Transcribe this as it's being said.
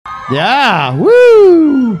Yeah,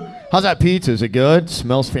 woo! How's that pizza? Is it good?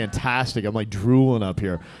 Smells fantastic. I'm like drooling up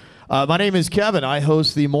here. My name is Kevin. I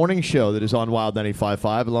host the morning show that is on Wild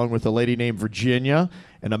 95.5 along with a lady named Virginia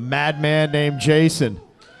and a madman named Jason.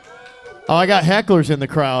 Oh, I got hecklers in the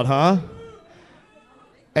crowd, huh?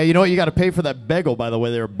 Hey, you know what? You got to pay for that bagel, by the way,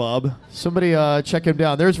 there, bub. Somebody check him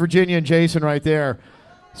down. There's Virginia and Jason right there.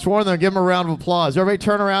 Sworn them. Give them a round of applause. Everybody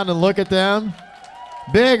turn around and look at them.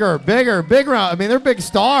 Bigger, bigger, big round. I mean, they're big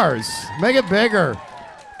stars. Make it bigger.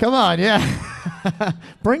 Come on, yeah.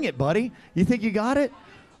 Bring it, buddy. You think you got it?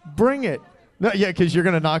 Bring it. No, yeah, because you're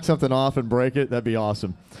going to knock something off and break it. That'd be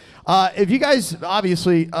awesome. If you guys,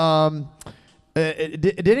 obviously,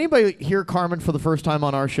 did anybody hear Karmen for the first time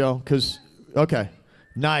on our show? Because, okay,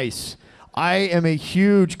 nice. I am a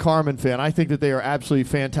huge Karmen fan. I think that they are absolutely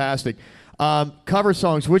fantastic. Cover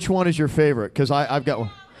songs, which one is your favorite? Because I've got one.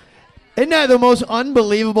 Isn't that the most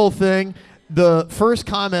unbelievable thing? The first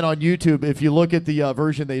comment on YouTube, if you look at the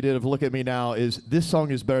version they did of Look at Me Now, is this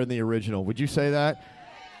song is better than the original. Would you say that?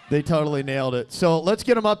 They totally nailed it. So let's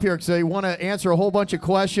get them up here because they want to answer a whole bunch of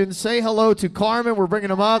questions. Say hello to Karmen. We're bringing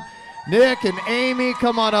them up. Nick and Amy,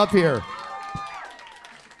 come on up here.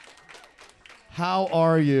 How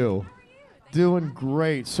are you? Doing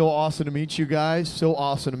great. So awesome to meet you guys. So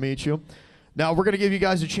awesome to meet you. Now, we're going to give you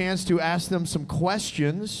guys a chance to ask them some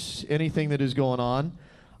questions, anything that is going on.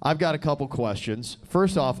 I've got a couple questions.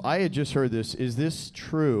 First off, I had just heard this. Is this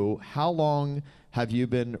true? How long have you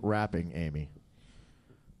been rapping, Amy?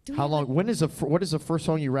 How long? What is the first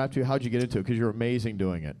song you rapped to? How'd you get into it? Because you're amazing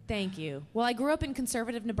doing it. Thank you. Well, I grew up in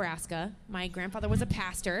conservative Nebraska. My grandfather was a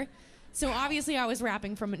pastor. So obviously I was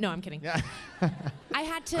rapping from, no, I'm kidding. Yeah. I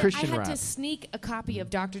had to sneak a copy of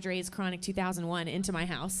Dr. Dre's Chronic 2001 into my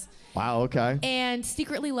house. Wow, okay. And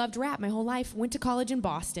secretly loved rap my whole life. Went to college in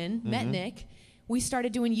Boston, met Nick. We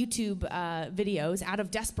started doing YouTube videos out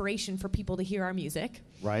of desperation for people to hear our music.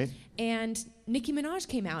 Right. And Nicki Minaj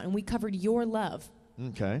came out and we covered Your Love.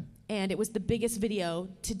 Okay. And it was the biggest video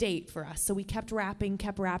to date for us. So we kept rapping,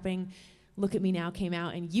 kept rapping. Look at Me Now came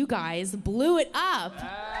out, and you guys blew it up.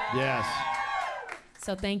 Yes.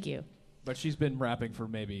 So thank you. But she's been rapping for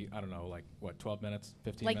maybe, I don't know, like, what, 12 minutes,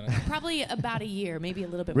 15 minutes? Like, probably about a year, maybe a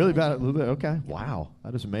little bit Really more. about a little bit? Okay. Wow.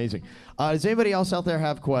 That is amazing. Does anybody else out there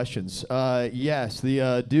have questions? Yes.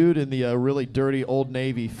 The dude in the really dirty Old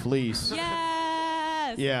Navy fleece.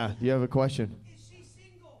 Yes. Yeah. Do you have a question? Is she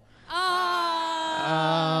single?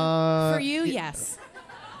 For you, yes.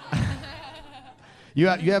 You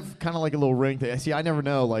have kind of like a little ring thing. See, I never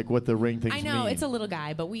know like what the ring things mean. I know it's a little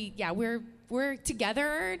guy, but we're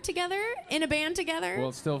together in a band together. Well,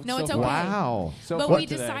 it's still no, so it's okay. Wow. So but we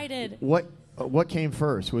decided what came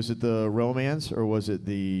first? Was it the romance or was it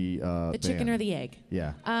the chicken or the egg?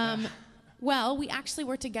 Yeah. Well, we actually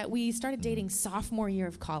we started dating sophomore year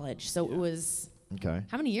of college, so it was. Okay.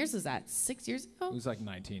 How many years was that? 6 years ago? It was like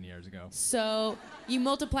 19 years ago. So you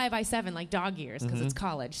multiply by 7, like dog years, because it's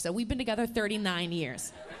college. So we've been together 39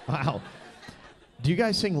 years. Wow. Do you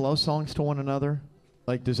guys sing love songs to one another?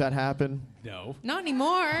 Like, does that happen? No. Not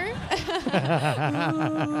anymore. Ooh,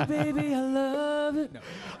 baby, I love it. No.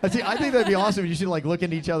 See, I think that'd be awesome. You should like look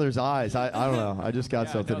into each other's eyes. I don't know. I just got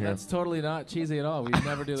something here. That's totally not cheesy at all. We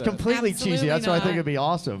never do that. It's completely cheesy. That's why I think not. it'd be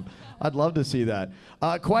awesome. I'd love to see that.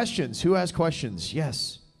 Questions? Who has questions?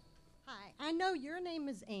 Yes. Hi. I know your name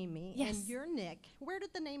is Amy. Yes. And you're Nick. Where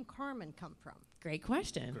did the name Karmen come from? Great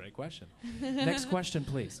question. Great question. Next question,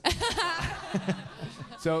 please.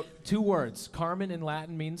 So 2 words. Karmen in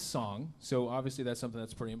Latin means song. So obviously that's something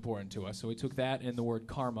that's pretty important to us. So we took that and the word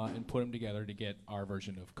karma and put them together to get our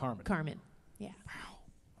version of Karmen. Karmen. Yeah. Wow.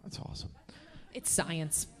 That's awesome. It's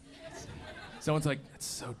science. Someone's like, that's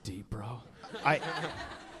so deep, bro.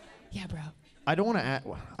 Yeah, bro. I don't want to ask.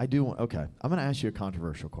 I do. Okay. I'm going to ask you a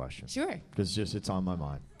controversial question. Sure. Because it's on my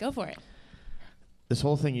mind. Go for it. This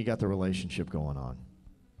whole thing, you got the relationship going on.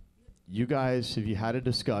 You guys, have you had a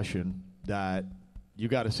discussion that you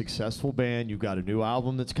got a successful band, you've got a new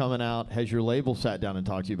album that's coming out, has your label sat down and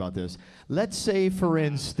talked to you about this? Let's say, for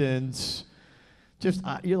instance,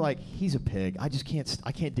 you're like, he's a pig. I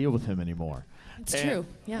can't deal with him anymore. It's true.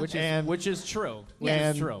 Yeah. Which is true. Yes.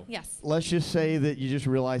 Which is true. Yes. Let's just say that you just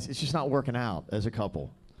realize it's just not working out as a couple.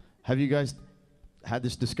 Have you guys had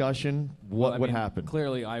this discussion? What would happen?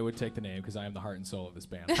 Clearly, I would take the name because I am the heart and soul of this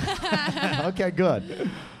band. Okay, good.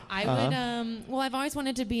 I would, well, I've always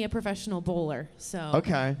wanted to be a professional bowler, so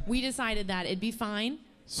Okay. we decided that it'd be fine.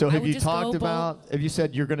 So I have would you just go talked bowl. about, have you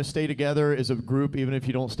said you're going to stay together as a group even if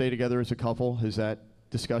you don't stay together as a couple? Has that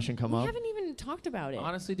discussion come We up? haven't even even talked about it.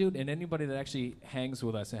 Honestly, dude, and anybody that actually hangs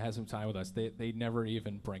with us and has some time with us, they never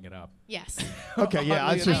even bring it up. Yes. Okay,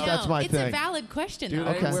 yeah, that's my it's thing. It's a valid question, Dude,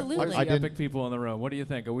 though. Okay. Absolutely. Where's the epic people in the room? What do you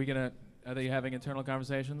think? Are they having internal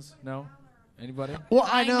conversations? No? Anybody? Well,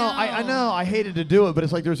 I know. I hated to do it, but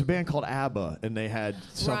it's like there's a band called ABBA, and they had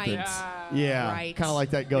something. Right. Yeah, Right. kind of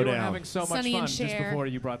like that go We down. were having so much Sonny fun and just Cher. before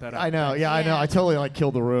you brought that up. I know. Yeah, I know. Yeah. I totally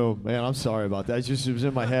killed the room, man. I'm sorry about that. It was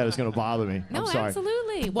in my head. It's gonna bother me. No, I'm sorry.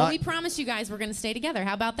 absolutely. Well, we promised you guys we're going to stay together.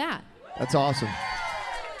 How about that? That's awesome.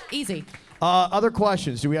 Easy. Other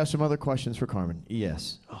questions? Do we have some other questions for Karmen?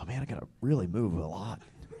 Yes. Oh man, I gotta really move a lot.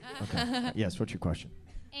 Okay. Yes. What's your question?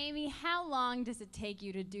 Amy, how long does it take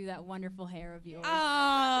you to do that wonderful hair of yours?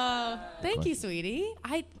 Oh, thank you, sweetie.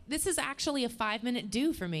 This is actually a 5-minute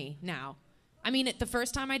do for me now. I mean, the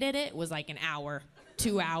first time I did it was like an hour,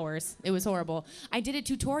 2 hours. It was horrible. I did a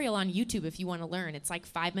tutorial on YouTube if you want to learn. It's like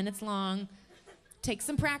 5 minutes long. Takes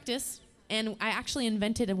some practice. And I actually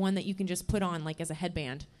invented one that you can just put on like as a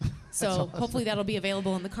headband. So awesome. Hopefully that'll be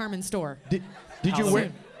available in the Karmen store. Did you wear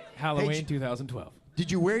Halloween 2012. Did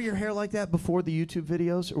you wear your hair like that before the YouTube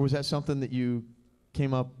videos, or was that something that you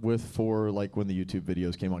came up with for like when the YouTube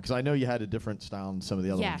videos came on? Because I know you had a different style than some of the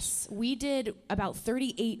other ones. Yes, we did about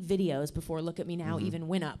 38 videos before Look at Me Now even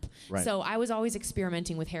went up. Right. So I was always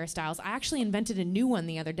experimenting with hairstyles. I actually invented a new one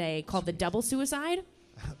the other day called the double suicide.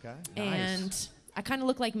 Okay. And I kind of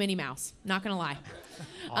look like Minnie Mouse, not gonna lie.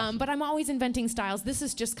 Awesome. But I'm always inventing styles. This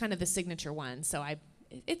is just kind of the signature one. So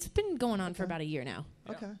it's been going on for about a year now.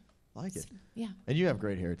 Okay. Like it. Yeah. And you have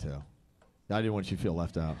great hair too. I didn't want you to feel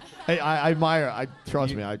left out. Hey, I admire.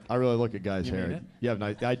 Trust me. I really look at guys' You hair. mean it? You have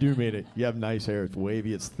nice. I do mean it. You have nice hair. It's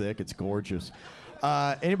wavy. It's thick. It's gorgeous.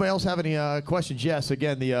 Anybody else have any questions? Yes.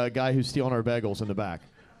 Again, the guy who's stealing our bagels in the back.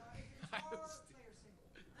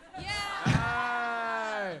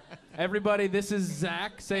 Hi. Everybody, this is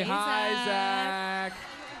Zach. Say Hey, hi, Zach. Zach.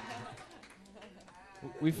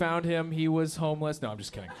 We found him. He was homeless. No, I'm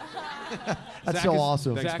just kidding. That's Zach so is-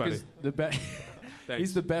 awesome. Zach Thanks, is the best.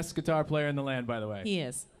 He's the best guitar player in the land, by the way. He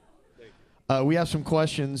is. We have some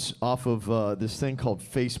questions off of this thing called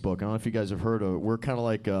Facebook. I don't know if you guys have heard of it. We're kind of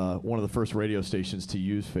like one of the first radio stations to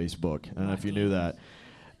use Facebook. I don't know if you knew that.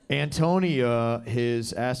 Antonia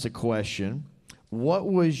has asked a question. What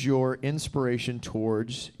was your inspiration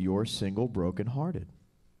towards your single Broken Hearted?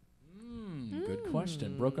 Good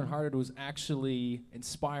question. Broken Hearted was actually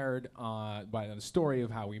inspired by the story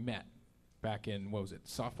of how we met back in, what was it,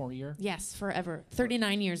 sophomore year? Yes, forever.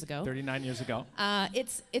 39 years ago. 39 years ago.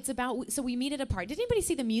 It's about, so we meet at a party. Did anybody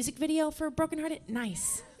see the music video for Broken Hearted?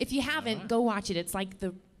 Nice. If you haven't, go watch it. It's like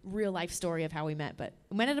the real life story of how we met. But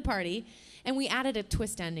we met at a party, and we added a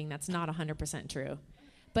twist ending that's not 100% true.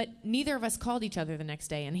 But neither of us called each other the next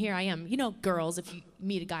day, and here I am. You know, girls, if you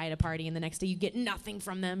meet a guy at a party and the next day you get nothing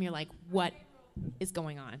from them, you're like, what is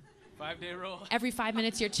going on? 5-day rule. Every 5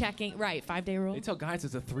 minutes you're checking. Right, 5-day rule. They tell guys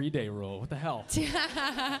it's a 3-day rule. What the hell?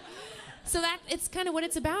 So that it's kind of what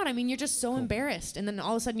it's about. I mean, you're just so embarrassed, and then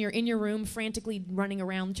all of a sudden you're in your room frantically running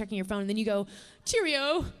around checking your phone, and then you go,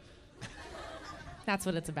 cheerio. That's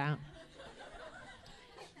what it's about.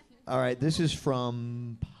 All right, this is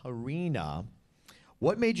from Parina.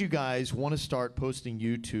 What made you guys want to start posting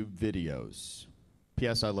YouTube videos?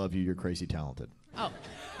 P.S. I love you. You're crazy talented. Oh.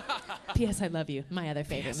 P.S. I love you. My other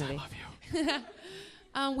favorite movie. I love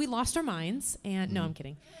you. We lost our minds, and no, I'm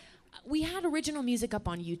kidding. We had original music up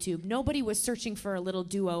on YouTube. Nobody was searching for a little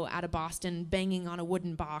duo out of Boston banging on a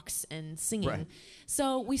wooden box and singing. Right.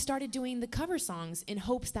 So we started doing the cover songs in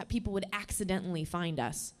hopes that people would accidentally find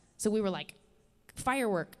us. So we were like,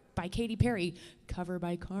 Firework by Katy Perry, cover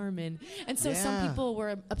by Karmen. And so some people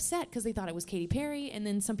were upset because they thought it was Katy Perry, and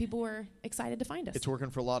then some people were excited to find us. It's working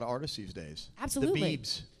for a lot of artists these days. Absolutely. The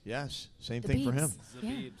Biebs. Yes, same The thing for Biebs. him. The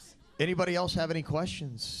Yeah. Biebs. Anybody else have any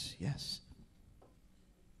questions? Yes.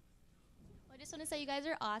 Well, I just want to say you guys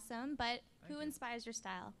are awesome, but who inspires your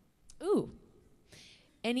style? Ooh.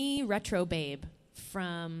 Any retro babe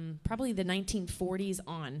from probably the 1940s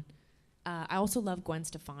on. I also love Gwen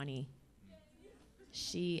Stefani.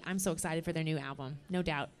 I'm so excited for their new album, no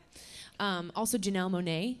doubt. Also Janelle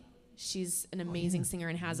Monáe. She's an amazing singer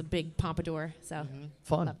and has a big pompadour. So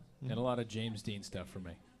Fun. Love. And a lot of James Dean stuff for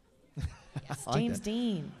me. yes, I like James that.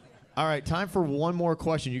 Dean. All right, time for one more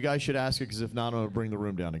question. You guys should ask it, because if not, I'm going to bring the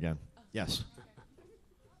room down again. Yes.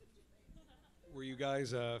 Were you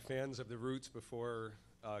guys fans of the Roots before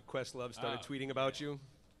Questlove started tweeting about you?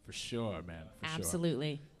 For sure, man. For sure.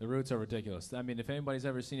 Absolutely. The Roots are ridiculous. I mean, if anybody's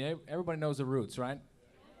ever seen it, everybody knows the Roots, right?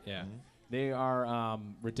 Yeah. They are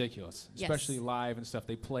ridiculous, Yes. especially live and stuff.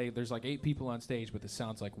 They play. There's like 8 people on stage, but it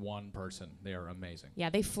sounds like one person. They are amazing. Yeah,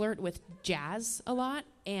 they flirt with jazz a lot,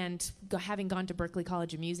 and having gone to Berklee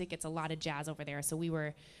College of Music, it's a lot of jazz over there. So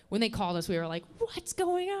when they called us, we were like, "What's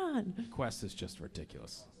going on?" Quest is just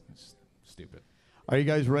ridiculous. It's stupid. Are you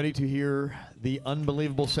guys ready to hear the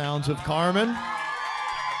unbelievable sounds of Karmen?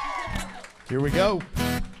 Here we go.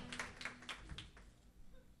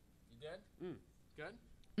 You good? Good?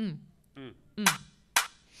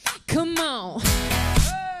 Come on.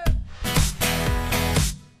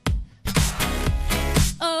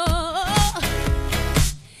 Oh,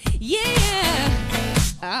 yeah.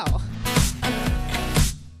 Ow.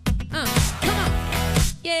 Come on.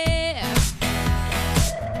 Yeah.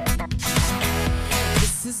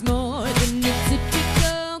 This is more than a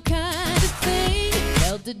typical kind of thing.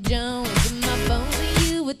 Delta Jones in my bones,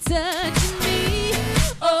 you were touching me.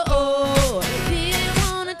 Oh, didn't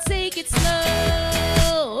wanna take it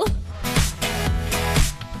slow.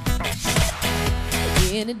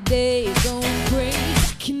 In a day going crazy,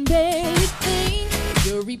 I can barely think.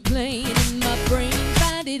 You're replaying in my brain,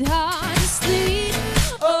 find it hard to sleep.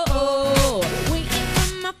 Oh, waiting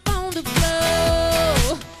for my phone to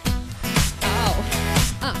blow.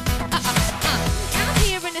 I'm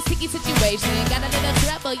here in a sticky situation, got a little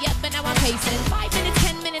trouble, yep, but now I'm pacing. 5 minutes,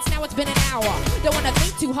 10 minutes, now it's been an hour. Don't wanna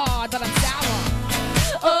think too hard, but I'm sour.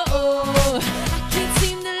 Oh, I can't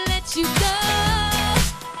seem to let you go.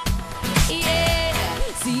 Yeah,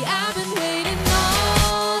 see, I've been waiting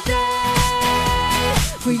all day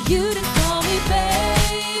for you to call me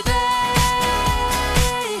baby.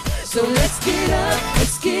 So let's get up,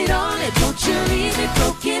 let's get on it. Don't you leave me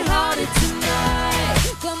broken hearted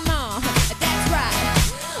tonight. Come on, that's right.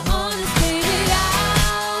 Honest, baby,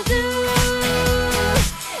 I'll do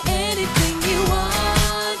anything you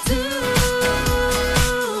want to.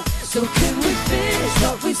 So can we finish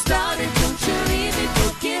what we started? Don't you leave me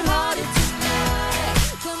broken hearted tonight.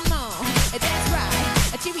 Come on, that's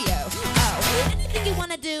right. A cheerio. Oh, anything you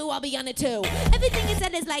wanna do, I'll be on it too. Everything you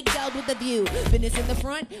said is like gold with a view. Business in the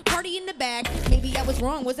front, party in the back. Maybe I was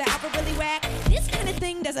wrong, was the outfit really whack? This kind of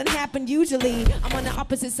thing doesn't happen usually. I'm on the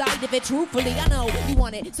opposite side of it, truthfully. I know you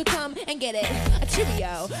want it, so come and get it. A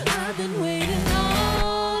cheerio. I've been waiting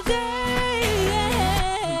all day.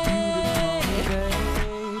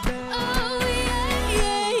 Oh,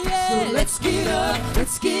 yeah. So let's get up,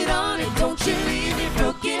 let's get on it. Don't you leave me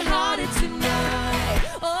broken hearted tonight.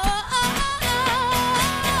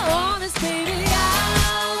 Honest, baby,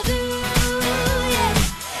 I'll do, yeah,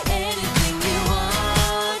 anything you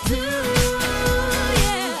want to,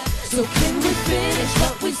 yeah. So can we finish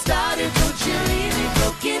what we started? Don't you leave me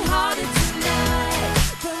broken hearted tonight.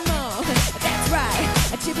 Come on, that's right,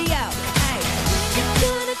 a cheerio. Hey, you're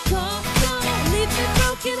gonna come, leave me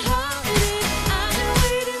broken hearted. I've been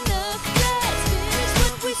waiting up, let's finish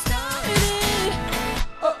what we started.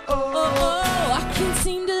 Oh, I can't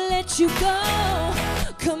seem to let you go.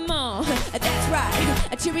 Come on, that's right,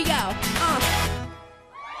 a cheerio.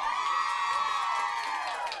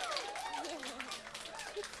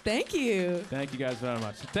 Thank you. Thank you guys very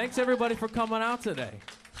much. Thanks everybody for coming out today.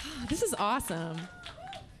 This is awesome.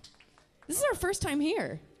 This is our first time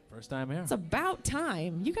here. First time here. It's about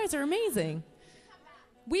time. You guys are amazing.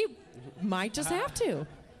 We might just have to.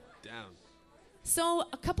 Down. So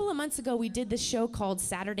a couple of months ago, we did this show called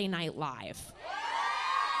Saturday Night Live.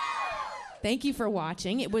 Thank you for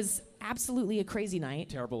watching. It was absolutely a crazy night.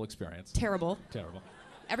 Terrible experience. Terrible. Terrible.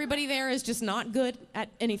 Everybody there is just not good at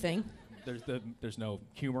anything. There's no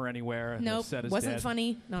humor anywhere. Nope, The set is wasn't dead.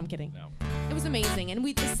 funny. No, I'm kidding. No. It was amazing. And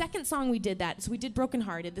the second song we did that, so we did Broken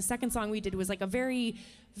Hearted. The second song we did was like a very,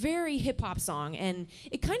 very hip-hop song. And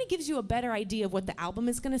it kind of gives you a better idea of what the album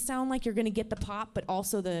is going to sound like. You're going to get the pop, but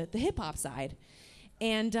also the hip-hop side.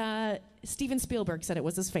 And Steven Spielberg said it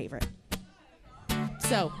was his favorite.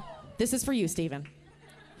 So this is for you, Steven.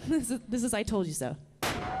 This is I Told You So.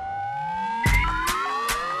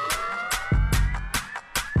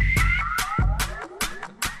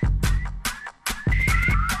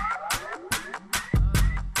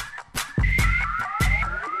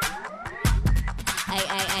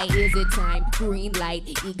 Is it time? Green light,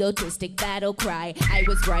 egotistic battle cry. I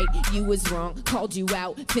was right, you was wrong. Called you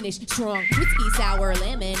out, finished strong. Whiskey, sour,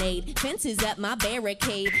 lemonade. Fences up my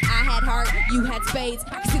barricade. I had heart, you had spades.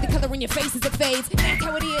 I can see the color in your face as it fades. That's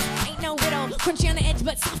how it is, ain't no riddle. Crunchy on the edge,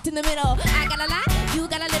 but soft in the middle. I got a lot, you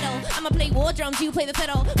got a little. I'ma play war drums, you play the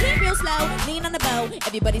fiddle. Play real slow, lean on the bow.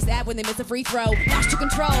 Everybody's sad when they miss a free throw. Lost your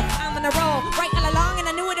control, I'm on a roll. Right all along, and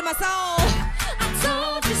I knew it in my soul. I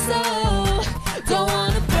told you so. Don't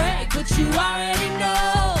wanna break, but you already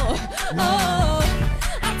know. Oh,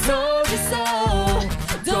 I told you so.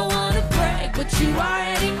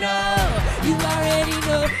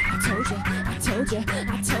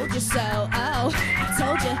 told you so. Oh, I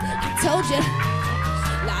told you.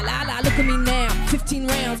 La la la, look at me now. 15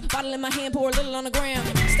 rounds, bottle in my hand, pour a little on the ground.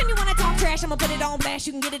 Next time you wanna talk trash, I'ma put it on blast.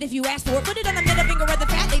 You can get it if you ask for it. Put it on the middle finger of the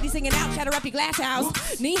fat lady singing out. Shatter up your glass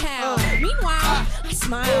house. Ni hao. Meanwhile, I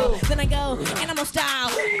smile. Then I go, animal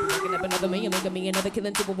style. Picking up another million, making me another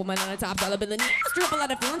killing super woman on a top dollar bill. And you stir up a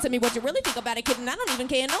lot of feelings. Tell me what you really think about it, kid. And I don't even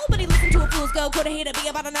care. Nobody listen to a fool's go. Coulda hated me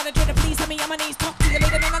about another traitor. Please tell me on my knees. Talk to you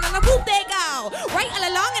later. No, whoop, they go. Right all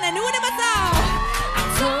along, and I knew it in my soul. I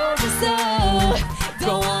told you so.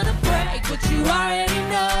 Don't wanna break, but you already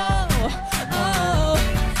know. Oh,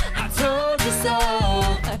 I told you so.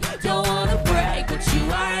 Don't wanna break, but you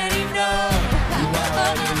already know. You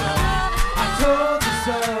already know. I told you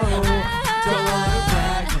so. Don't wanna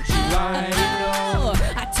brag, but you already know.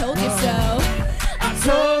 I told you so. I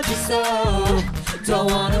told you so. Don't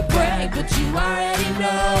wanna brag, but you already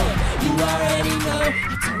know. You already know.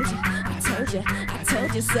 I told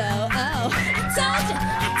you so. Oh, I told you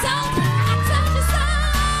so.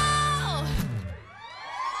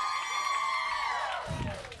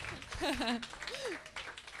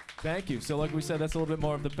 Thank you. So like we said, that's a little bit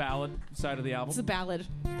more of the ballad side of the album. It's a ballad.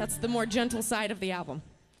 That's the more gentle side of the album.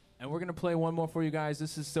 And we're going to play one more for you guys.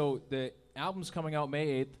 This is, so the album's coming out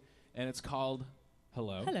May 8th, and it's called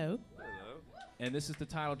Hello. Hello. And this is the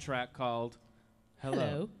title track called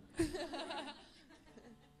Hello.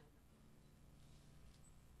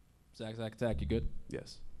 Zach, you good?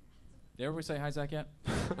 Yes. Did everybody say hi, Zach, yet?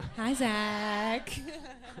 Hi, Zach.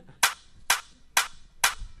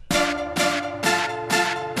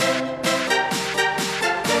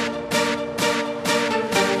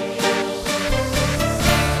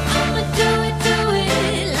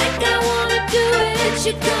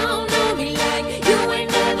 You don't know me like you ain't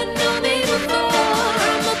never known me before.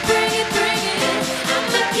 I'ma bring it.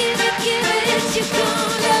 I'ma give it. You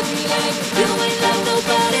gon' love me like you ain't loved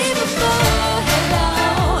nobody before. Hello,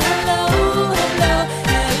 hello, hello,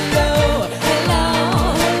 hello, hello,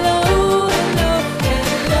 hello,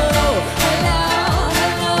 hello,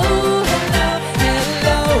 hello,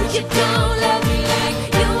 hello. You gon' love me like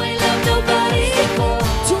you ain't loved nobody before.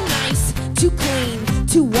 Too nice, too clean,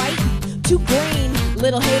 too white, too green.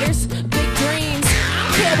 Little haters, big dreams. I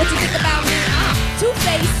don't care what you think about me.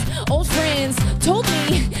 Two-faced, old friends told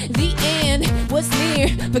me the end was near.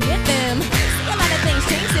 Forget them. See, a lot of things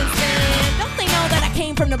changed since then. Don't they know that I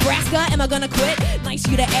came from Nebraska? Am I gonna quit? Nice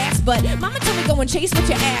you to ask, but mama told me go and chase what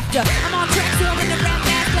you're after. I'm on track, so I'm in the rap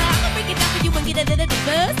master. I'ma break it down for you and get it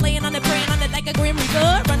first. Laying on it, praying on it like a grim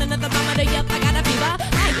reaper. Running at the thermometer, yup, I got a fever.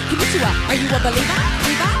 Hey, can you up? Are you a believer?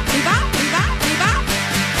 Believer?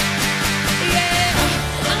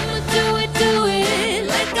 Do it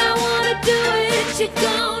like I wanna do it. You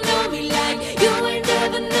gon' know me like you ain't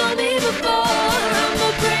never known me before. I'ma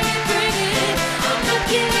bring it. I'ma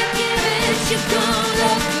give it. You gon'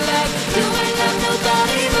 love me like you ain't loved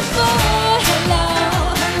nobody before. Hello,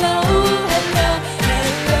 hello, hello,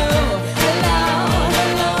 hello, hello,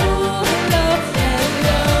 hello, hello,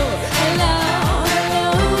 hello,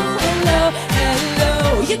 hello, hello.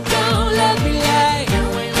 You gon' love me like you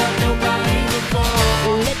ain't loved nobody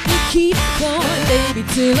before. Let me keep going, baby,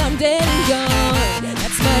 till I'm dead and gone.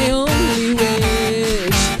 That's my only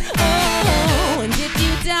wish. Oh, and if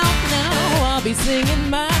you don't know, I'll be singing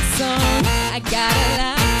my song. I got a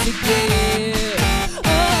lot to give.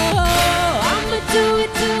 Oh, I'ma do it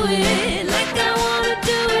like I wanna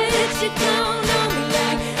do it. You gon' know me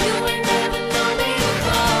like you ain't never known me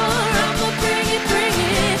before. I'ma bring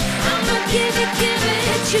it. I'ma give it.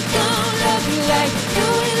 You gon' love me like you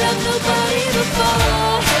ain't loved nobody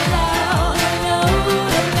before. Hello, hello,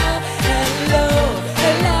 hello, hello,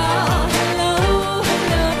 hello, hello, hello,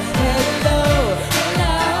 hello, hello,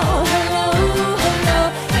 hello,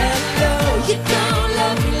 hello. You gon'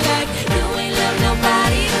 love me like you ain't loved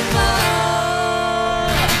nobody before.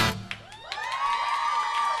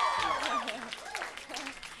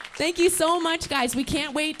 Thank you so much, guys. We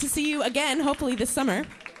can't wait to see you again, hopefully this summer,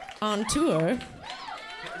 on tour.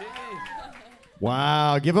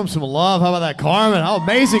 Wow, give them some love. How about that, Karmen? How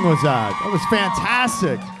amazing was that? That was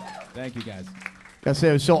fantastic. Thank you, guys. Gotta say,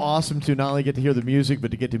 it was so awesome to not only get to hear the music, but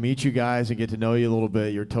to get to meet you guys and get to know you a little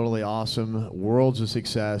bit. You're totally awesome. World's a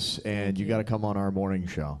success, and you got to come on our morning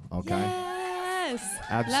show, okay? Yes.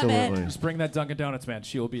 Absolutely. Love it. Just bring that Dunkin' Donuts, man.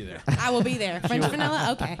 She will be there. I will be there. French vanilla?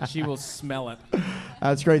 Okay. She will smell it.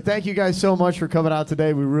 That's great. Thank you guys so much for coming out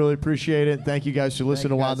today. We really appreciate it. Thank you guys for listening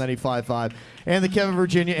to Wild 95.5 and the Kevin,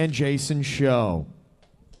 Virginia, and Jason Show.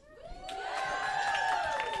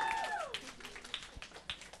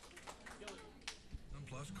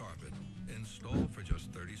 Plus carpet installed for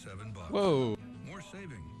just $37. Whoa. More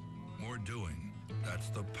saving, more doing. That's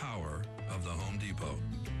the power of the Home Depot.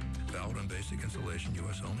 Valid and basic installation,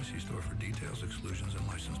 U.S. only. See store for details, exclusions, and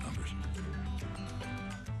license numbers.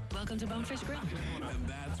 Welcome to Bonefish Grill. And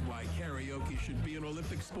that's why karaoke should be an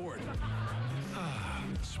Olympic sport.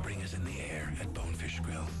 Spring is in the air at Bonefish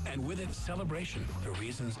Grill. And with its celebration, the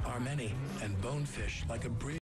reasons are many. And Bonefish, like a bridge.